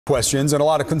questions and a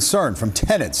lot of concern from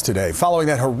tenants today following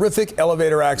that horrific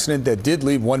elevator accident that did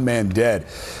leave one man dead.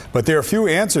 But there are few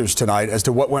answers tonight as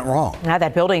to what went wrong. Now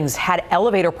that building's had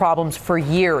elevator problems for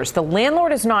years. The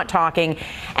landlord is not talking,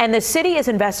 and the city is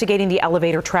investigating the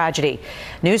elevator tragedy.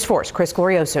 News 4's Chris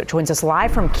Glorioso joins us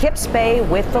live from Kips Bay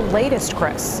with the latest.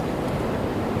 Chris.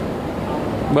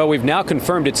 Well, we've now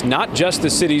confirmed it's not just the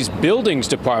city's buildings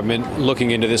department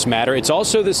looking into this matter. It's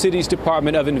also the city's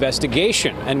Department of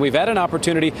Investigation. And we've had an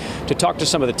opportunity to talk to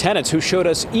some of the tenants who showed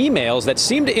us emails that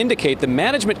seem to indicate the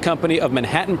management company of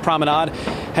Manhattan Promenade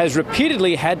has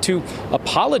repeatedly had to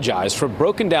apologize for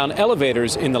broken down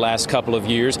elevators in the last couple of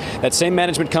years. That same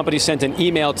management company sent an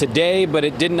email today, but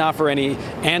it didn't offer any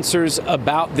answers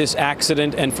about this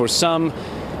accident. And for some,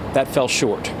 that fell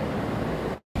short.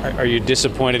 Are you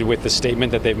disappointed with the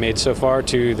statement that they've made so far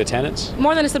to the tenants?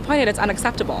 More than disappointed, it's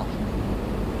unacceptable.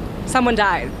 Someone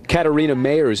died. Katerina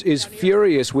Mayers is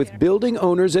furious with building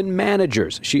owners and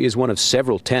managers. She is one of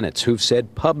several tenants who've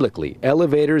said publicly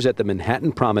elevators at the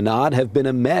Manhattan Promenade have been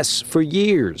a mess for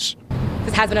years.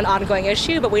 This has been an ongoing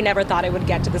issue, but we never thought it would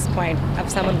get to this point of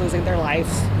someone losing their life.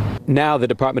 Now the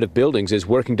Department of Buildings is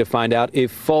working to find out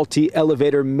if faulty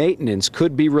elevator maintenance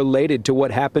could be related to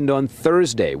what happened on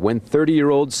Thursday when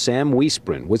 30-year-old Sam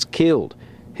Waisbren was killed.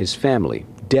 His family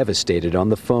devastated on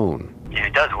the phone. He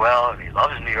does well. He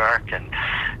loves New York and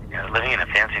living in a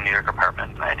fancy New York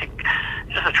apartment. And I think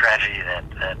it's just a tragedy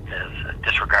that is a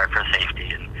disregard for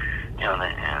safety and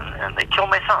they killed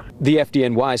my son. The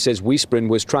FDNY says Waisbren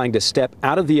was trying to step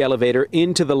out of the elevator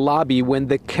into the lobby when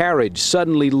the carriage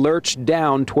suddenly lurched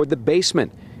down toward the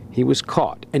basement. He was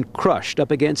caught and crushed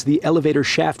up against the elevator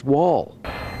shaft wall.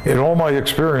 In all my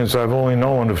experience, I've only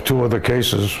known of two other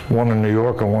cases, one in New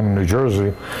York and one in New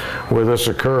Jersey, where this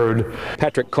occurred.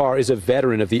 Patrick Carr is a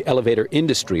veteran of the elevator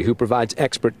industry who provides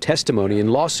expert testimony in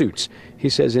lawsuits. He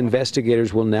says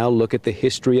investigators will now look at the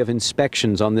history of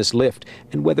inspections on this lift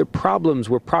and whether problems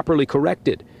were properly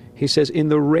corrected. He says in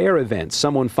the rare event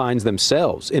someone finds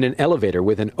themselves in an elevator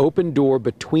with an open door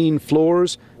between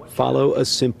floors, follow a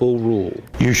simple rule.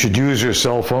 You should use your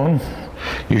cell phone.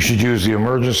 You should use the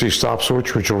emergency stop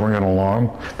switch, which will ring an alarm.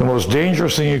 The most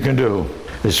dangerous thing you can do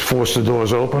is force the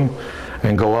doors open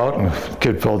and go out, and the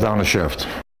kid fell down a shaft.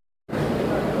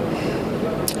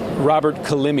 Robert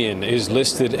Kalimian is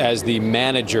listed as the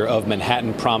manager of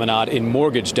Manhattan Promenade in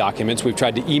mortgage documents. We've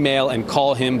tried to email and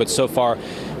call him, but so far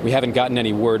we haven't gotten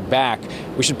any word back.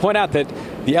 We should point out that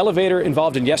the elevator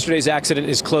involved in yesterday's accident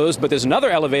is closed, but there's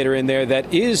another elevator in there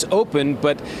that is open,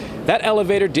 but that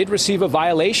elevator did receive a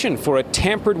violation for a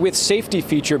tampered with safety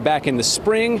feature back in the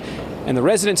spring, and the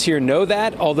residents here know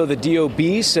that. Although the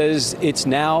DOB says it's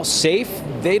now safe,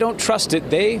 they don't trust it.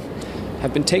 They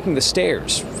have been taking the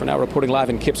stairs. For now, reporting live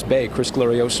in Kips Bay, Chris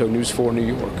Glorioso, News 4 New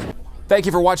York. Thank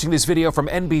you for watching this video from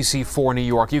NBC 4 New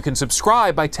York. You can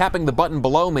subscribe by tapping the button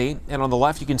below me, and on the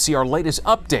left you can see our latest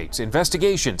updates,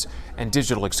 investigations, and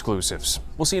digital exclusives.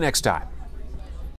 We'll see you next time.